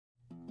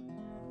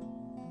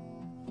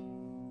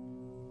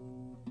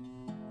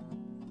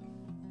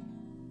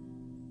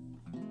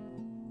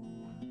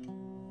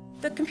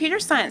The computer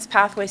science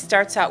pathway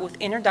starts out with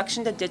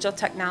Introduction to Digital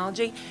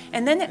Technology,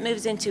 and then it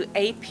moves into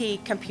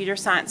AP Computer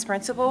Science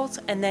Principles,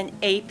 and then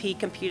AP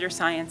Computer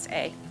Science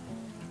A.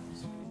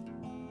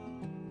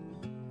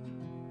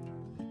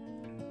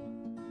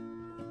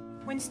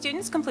 When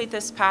students complete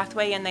this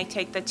pathway and they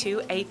take the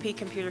two AP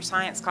Computer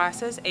Science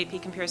classes,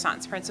 AP Computer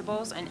Science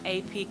Principles and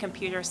AP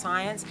Computer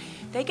Science,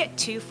 they get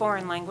 2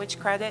 foreign language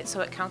credits,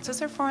 so it counts as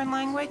their foreign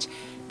language.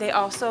 They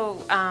also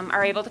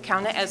are able to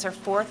count it as their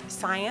 4th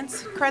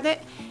science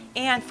credit.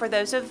 And for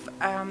those of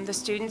the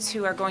students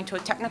who are going to a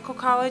technical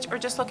college or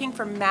just looking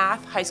for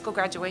math high school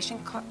graduation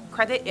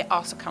credit, it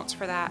also counts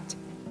for that.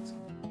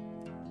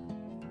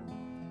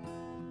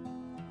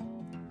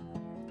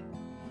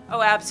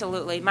 Oh,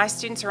 absolutely. My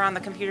students are on the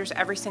computers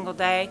every single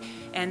day,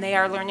 and they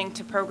are learning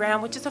to program,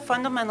 which is a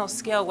fundamental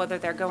skill whether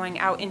they're going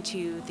out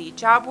into the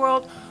job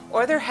world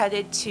or they're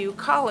headed to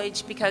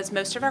college, because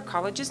most of our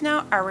colleges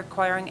now are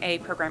requiring a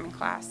programming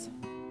class.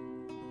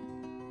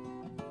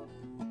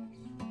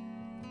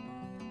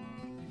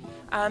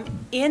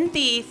 In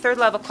the 3rd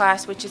level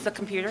class, which is the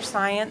computer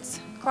science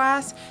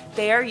class,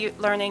 they are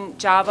learning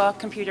Java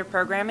computer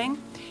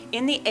programming.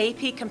 In the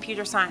AP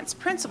Computer Science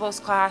Principles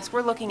class,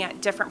 we're looking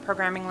at different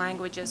programming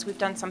languages. We've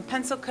done some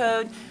pencil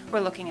code, we're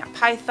looking at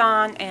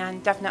Python,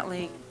 and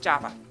definitely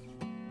Java.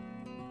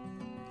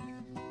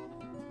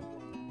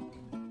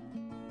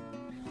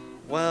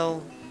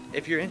 Well,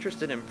 if you're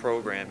interested in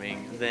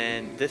programming,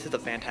 then this is a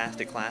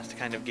fantastic class to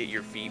kind of get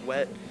your feet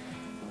wet.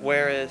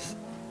 Whereas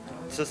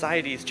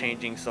society is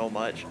changing so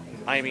much,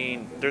 I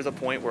mean, there's a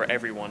point where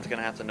everyone's going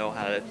to have to know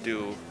how to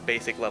do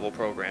basic level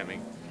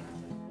programming.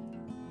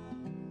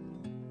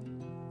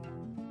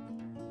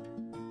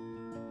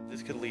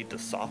 This could lead to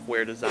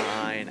software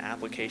design,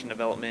 application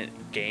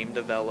development, game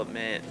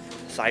development,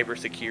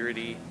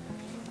 cybersecurity.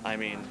 I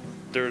mean,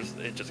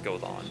 it just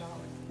goes on.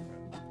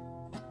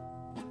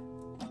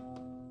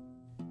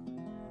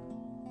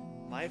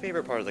 My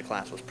favorite part of the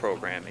class was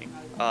programming.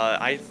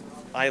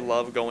 I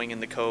love going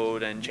in the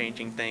code and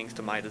changing things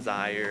to my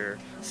desire,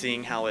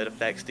 seeing how it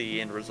affects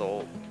the end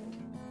result.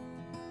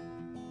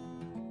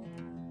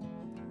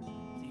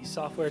 The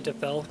software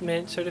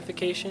development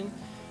certification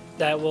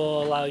that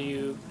will allow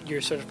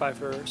you're certified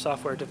for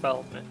software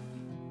development.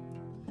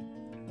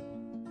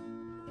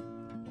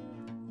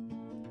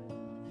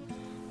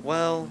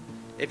 Well,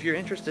 if you're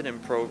interested in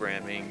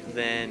programming,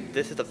 then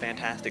this is a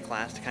fantastic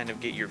class to kind of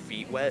get your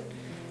feet wet.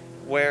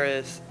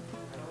 Whereas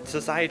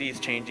society is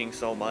changing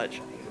so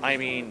much, I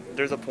mean,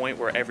 there's a point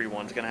where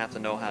everyone's going to have to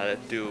know how to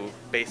do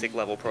basic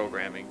level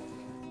programming.